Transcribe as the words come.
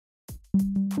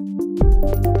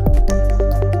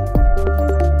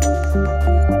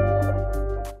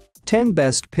Ten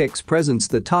Best Picks presents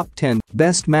the top 10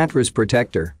 best mattress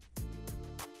protector.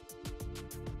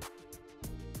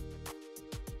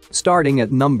 Starting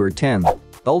at number 10.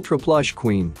 Ultra Plush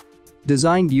Queen.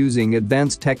 Designed using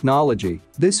advanced technology,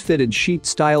 this fitted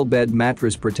sheet-style bed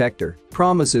mattress protector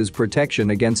promises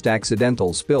protection against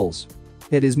accidental spills.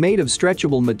 It is made of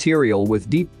stretchable material with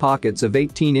deep pockets of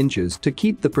 18 inches to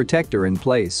keep the protector in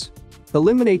place.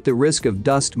 Eliminate the risk of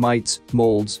dust mites,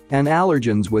 molds, and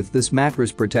allergens with this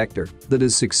mattress protector that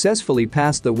has successfully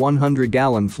passed the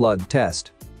 100-gallon flood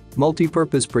test.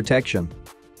 Multi-purpose protection.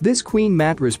 This queen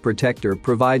mattress protector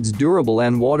provides durable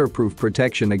and waterproof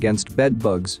protection against bed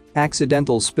bugs,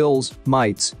 accidental spills,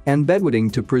 mites, and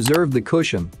bedwetting to preserve the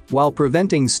cushion while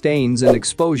preventing stains and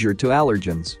exposure to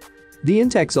allergens. The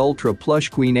Intex Ultra Plush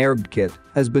Queen Airbed Kit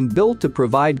has been built to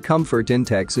provide comfort.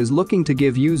 Intex is looking to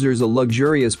give users a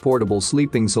luxurious portable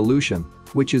sleeping solution,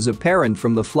 which is apparent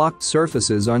from the flocked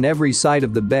surfaces on every side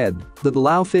of the bed that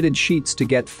allow fitted sheets to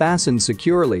get fastened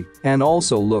securely and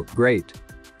also look great.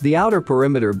 The outer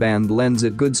perimeter band lends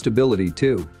it good stability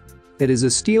too. It is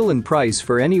a steal in price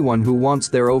for anyone who wants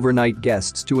their overnight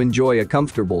guests to enjoy a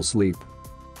comfortable sleep.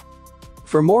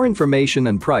 For more information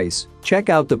and price, check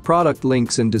out the product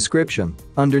links in description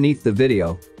underneath the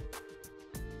video.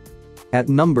 At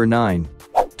number 9.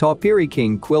 Tawpiri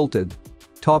King Quilted.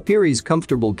 Tawpiri's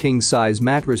comfortable king-size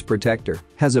mattress protector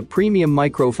has a premium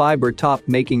microfiber top,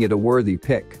 making it a worthy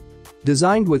pick.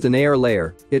 Designed with an air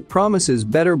layer, it promises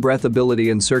better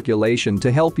breathability and circulation to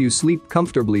help you sleep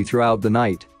comfortably throughout the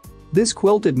night. This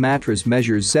quilted mattress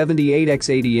measures 78 x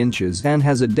 80 inches and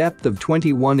has a depth of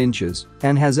 21 inches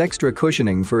and has extra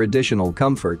cushioning for additional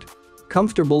comfort.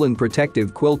 Comfortable and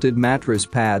protective quilted mattress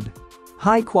pad.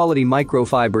 High-quality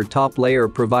microfiber top layer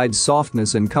provides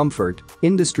softness and comfort.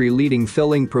 Industry-leading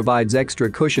filling provides extra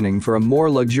cushioning for a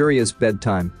more luxurious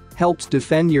bedtime. Helps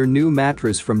defend your new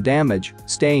mattress from damage,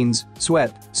 stains,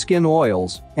 sweat, skin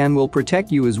oils, and will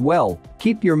protect you as well.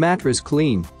 Keep your mattress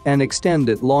clean and extend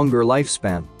its longer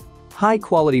lifespan.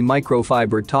 High-quality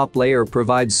microfiber top layer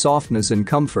provides softness and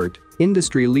comfort.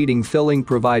 Industry-leading filling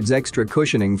provides extra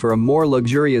cushioning for a more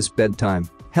luxurious bedtime.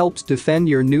 Helps defend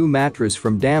your new mattress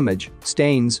from damage,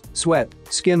 stains, sweat,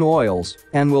 skin oils,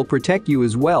 and will protect you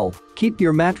as well. Keep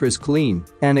your mattress clean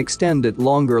and extend its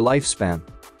longer lifespan.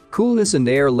 Coolness and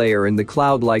air layer in the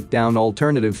cloud-like down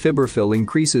alternative fiberfill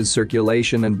increases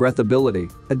circulation and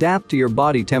breathability. Adapt to your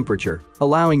body temperature,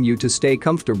 allowing you to stay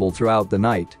comfortable throughout the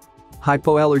night.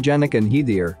 Hypoallergenic and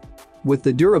heathier. With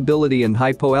the durability and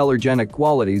hypoallergenic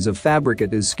qualities of fabric,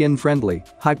 it is skin-friendly.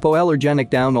 Hypoallergenic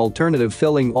down alternative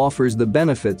filling offers the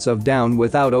benefits of down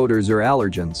without odors or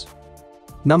allergens.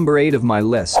 Number 8 of my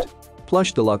list.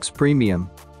 Plush Deluxe Premium.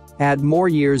 Add more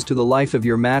years to the life of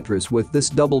your mattress with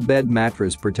this double bed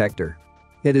mattress protector.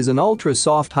 It is an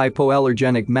ultra-soft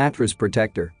hypoallergenic mattress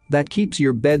protector that keeps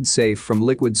your bed safe from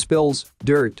liquid spills,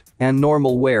 dirt, and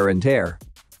normal wear and tear.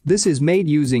 This is made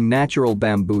using natural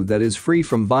bamboo that is free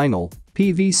from vinyl,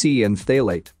 PVC and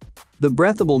phthalate. The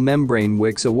breathable membrane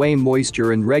wicks away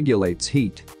moisture and regulates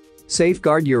heat.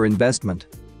 Safeguard your investment.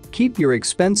 Keep your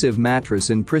expensive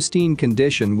mattress in pristine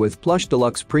condition with Plush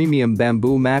Deluxe Premium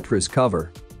Bamboo Mattress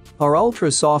Cover. Our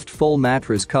ultra-soft full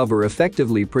mattress cover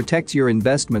effectively protects your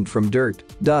investment from dirt,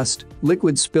 dust,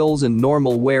 liquid spills and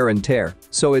normal wear and tear,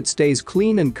 so it stays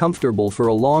clean and comfortable for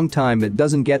a long time. It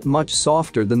doesn't get much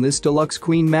softer than this Deluxe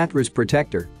Queen Mattress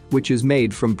Protector, which is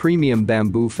made from premium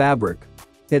bamboo fabric.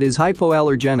 It is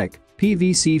hypoallergenic,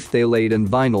 PVC phthalate and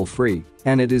vinyl free,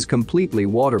 and it is completely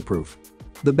waterproof.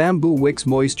 The bamboo wicks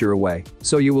moisture away,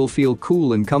 so you will feel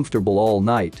cool and comfortable all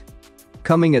night.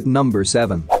 Coming at number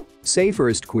 7.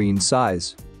 Saferest Queen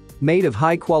Size. Made of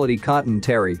high-quality cotton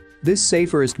terry, this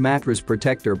Saferest mattress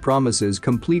protector promises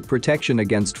complete protection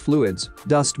against fluids,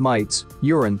 dust mites,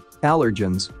 urine,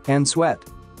 allergens, and sweat.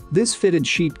 This fitted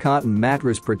sheet cotton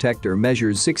mattress protector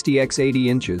measures 60 x 80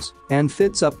 inches and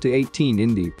fits up to 18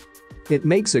 in deep. It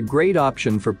makes a great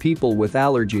option for people with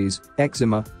allergies,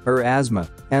 eczema, or asthma,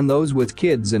 and those with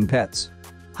kids and pets.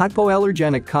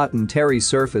 Hypoallergenic cotton terry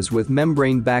surface with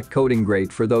membrane back coating,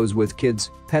 great for those with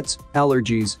kids, pets,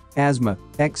 allergies, asthma,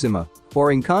 eczema,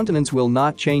 or incontinence. Will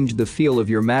not change the feel of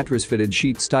your mattress. Fitted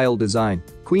sheet style design.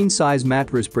 Queen size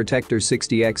mattress protector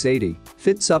 60 x 80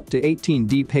 fits up to 18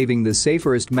 deep. Having the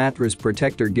Saferest mattress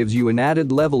protector gives you an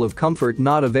added level of comfort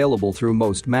not available through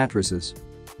most mattresses.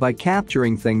 By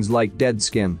capturing things like dead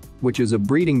skin, which is a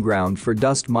breeding ground for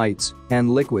dust mites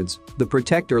and liquids, the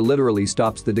protector literally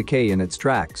stops the decay in its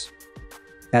tracks.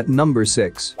 At number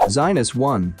 6, Zinus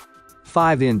 1.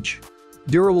 5-inch.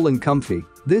 Durable and comfy,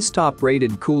 this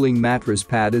top-rated cooling mattress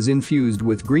pad is infused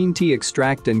with green tea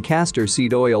extract and castor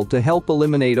seed oil to help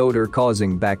eliminate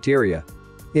odor-causing bacteria.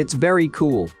 It's very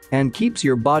cool and keeps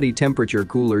your body temperature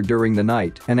cooler during the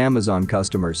night, an Amazon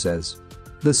customer says.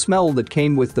 The smell that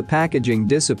came with the packaging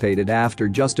dissipated after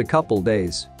just a couple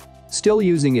days. Still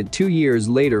using it 2 years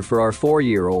later for our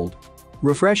 4-year-old.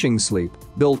 Refreshing sleep,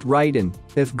 built right in.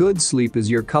 If good sleep is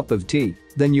your cup of tea,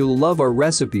 then you'll love our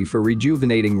recipe for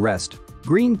rejuvenating rest.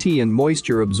 Green tea and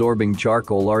moisture-absorbing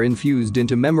charcoal are infused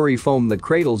into memory foam that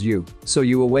cradles you, so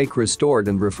you awake restored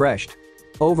and refreshed.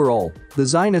 Overall, the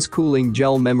Zinus Cooling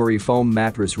Gel Memory Foam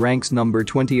Mattress ranks number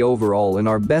 20 overall in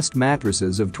our Best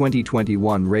Mattresses of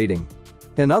 2021 rating.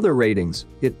 In other ratings,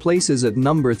 it places at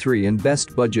number 3 in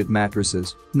Best Budget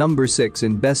Mattresses, number 6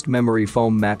 in Best Memory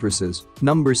Foam Mattresses,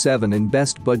 number 7 in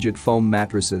Best Budget Foam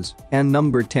Mattresses, and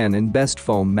number 10 in Best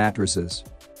Foam Mattresses.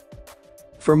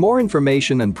 For more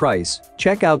information and price,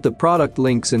 check out the product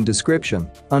links in description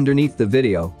underneath the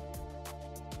video.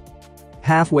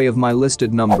 Halfway of my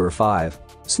listed number 5.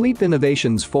 Sleep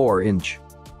Innovations 4-inch.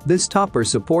 This topper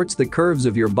supports the curves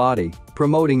of your body,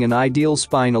 promoting an ideal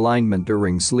spine alignment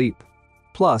during sleep.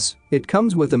 Plus, it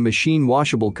comes with a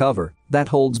machine-washable cover that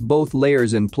holds both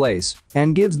layers in place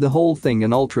and gives the whole thing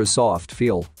an ultra-soft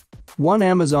feel. One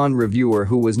Amazon reviewer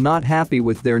who was not happy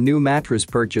with their new mattress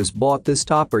purchase bought this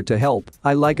topper to help.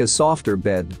 I like a softer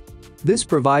bed. This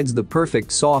provides the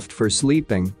perfect soft for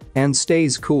sleeping and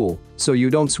stays cool so you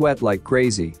don't sweat like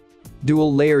crazy.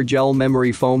 Dual-layer gel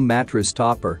memory foam mattress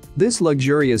topper. This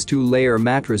luxurious 2-layer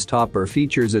mattress topper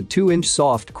features a 2-inch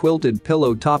soft quilted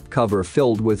pillow top cover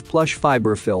filled with plush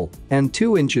fiber fill and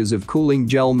 2 inches of cooling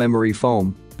gel memory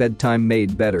foam, bedtime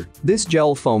made better. This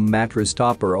gel foam mattress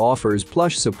topper offers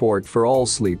plush support for all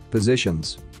sleep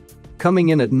positions. Coming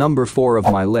in at number 4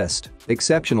 of my list,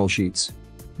 ExceptionalSheets.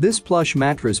 This plush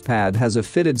mattress pad has a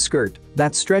fitted skirt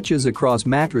that stretches across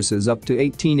mattresses up to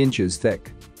 18 inches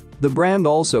thick. The brand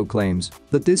also claims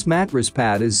that this mattress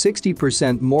pad is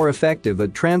 60% more effective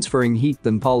at transferring heat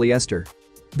than polyester.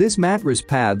 This mattress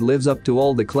pad lives up to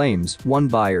all the claims, one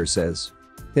buyer says.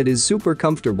 It is super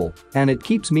comfortable and it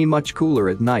keeps me much cooler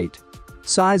at night.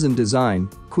 Size and design,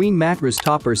 Queen Mattress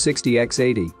Topper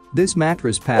 60x80. This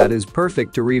mattress pad is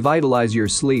perfect to revitalize your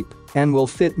sleep and will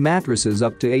fit mattresses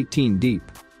up to 18 deep.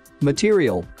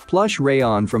 Material, plush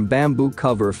rayon from bamboo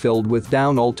cover filled with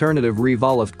down alternative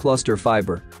Revolved cluster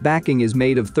fiber. Backing is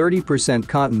made of 30%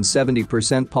 cotton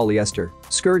 70% polyester.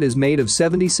 Skirt is made of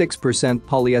 76%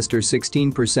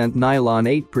 polyester 16% nylon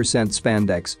 8%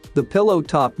 spandex. The pillow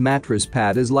top mattress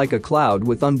pad is like a cloud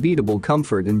with unbeatable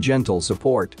comfort and gentle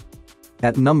support.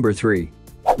 At number 3.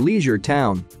 Leisure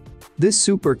Town. This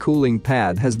super cooling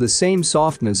pad has the same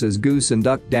softness as Goose and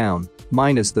Duck Down,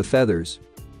 minus the feathers.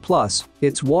 Plus,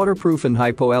 it's waterproof and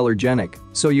hypoallergenic,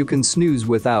 so you can snooze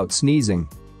without sneezing.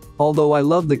 Although I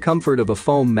love the comfort of a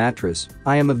foam mattress,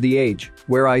 I am of the age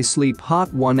where I sleep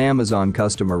hot, one Amazon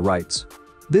customer writes.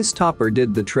 This topper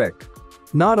did the trick.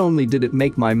 Not only did it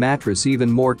make my mattress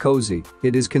even more cozy,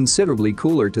 it is considerably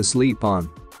cooler to sleep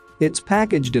on. It's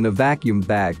packaged in a vacuum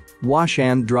bag, wash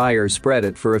and dry or spread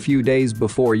it for a few days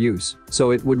before use,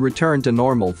 so it would return to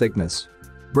normal thickness.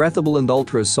 Breathable and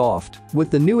ultra-soft, with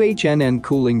the new HNN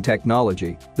cooling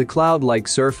technology, the cloud-like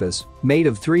surface, made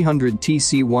of 300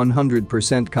 TC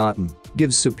 100% cotton,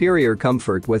 gives superior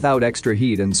comfort without extra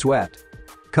heat and sweat.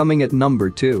 Coming at number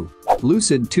 2.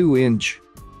 LUCID 2-inch.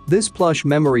 This plush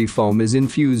memory foam is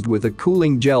infused with a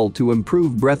cooling gel to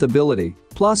improve breathability,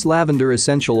 plus lavender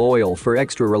essential oil for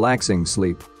extra relaxing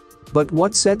sleep. But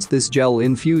what sets this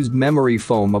gel-infused memory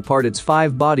foam apart? Its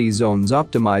 5 body zones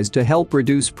optimized to help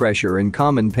reduce pressure and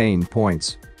common pain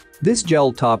points. This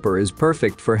gel topper is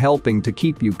perfect for helping to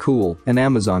keep you cool, an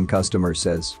Amazon customer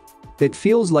says. It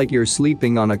feels like you're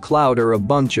sleeping on a cloud or a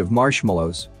bunch of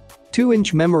marshmallows.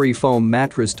 2-inch memory foam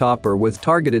mattress topper with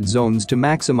targeted zones to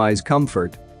maximize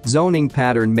comfort. Zoning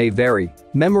pattern may vary.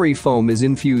 Memory foam is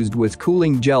infused with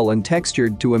cooling gel and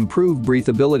textured to improve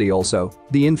breathability also.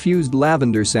 The infused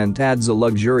lavender scent adds a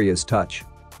luxurious touch.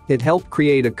 It helped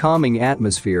create a calming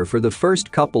atmosphere for the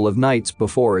first couple of nights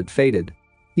before it faded.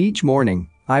 Each morning,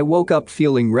 I woke up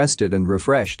feeling rested and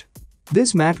refreshed.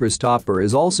 This mattress topper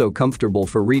is also comfortable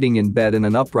for reading in bed in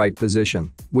an upright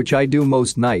position, which I do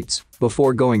most nights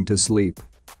before going to sleep.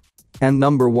 And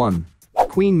number 1.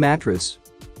 Queen Mattress.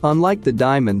 Unlike the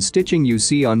diamond stitching you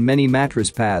see on many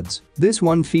mattress pads, this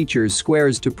one features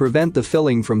squares to prevent the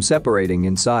filling from separating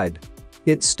inside.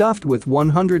 It's stuffed with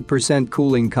 100%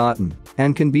 cooling cotton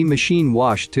and can be machine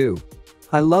washed too.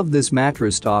 I love this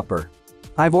mattress topper.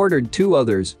 I've ordered 2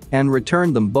 others and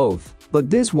returned them both, but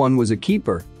this one was a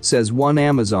keeper, says one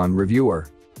Amazon reviewer.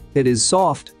 It is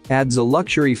soft, adds a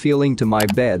luxury feeling to my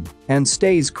bed, and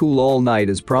stays cool all night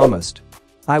as promised.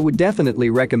 I would definitely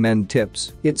recommend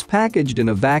tips. It's packaged in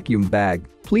a vacuum bag.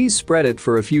 Please spread it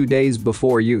for a few days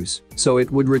before use, so it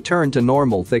would return to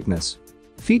normal thickness.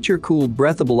 Feature cool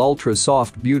breathable ultra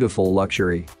soft beautiful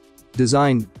luxury.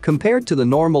 Design, compared to the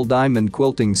normal diamond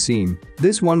quilting seam,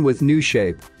 this one with new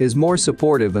shape is more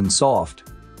supportive and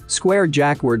soft. Square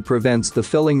jackward prevents the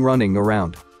filling running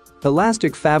around.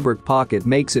 Elastic fabric pocket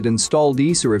makes it installed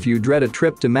easier if you dread a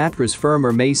trip to Mattress Firm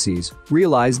or Macy's.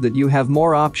 Realize that you have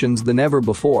more options than ever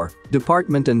before.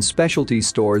 Department and specialty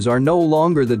stores are no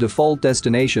longer the default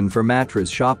destination for mattress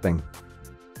shopping.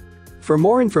 For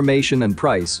more information and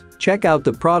price, check out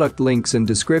the product links in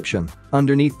description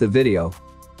underneath the video.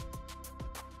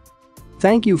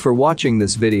 Thank you for watching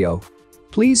this video.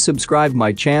 Please subscribe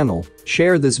my channel,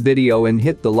 share this video and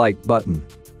hit the like button.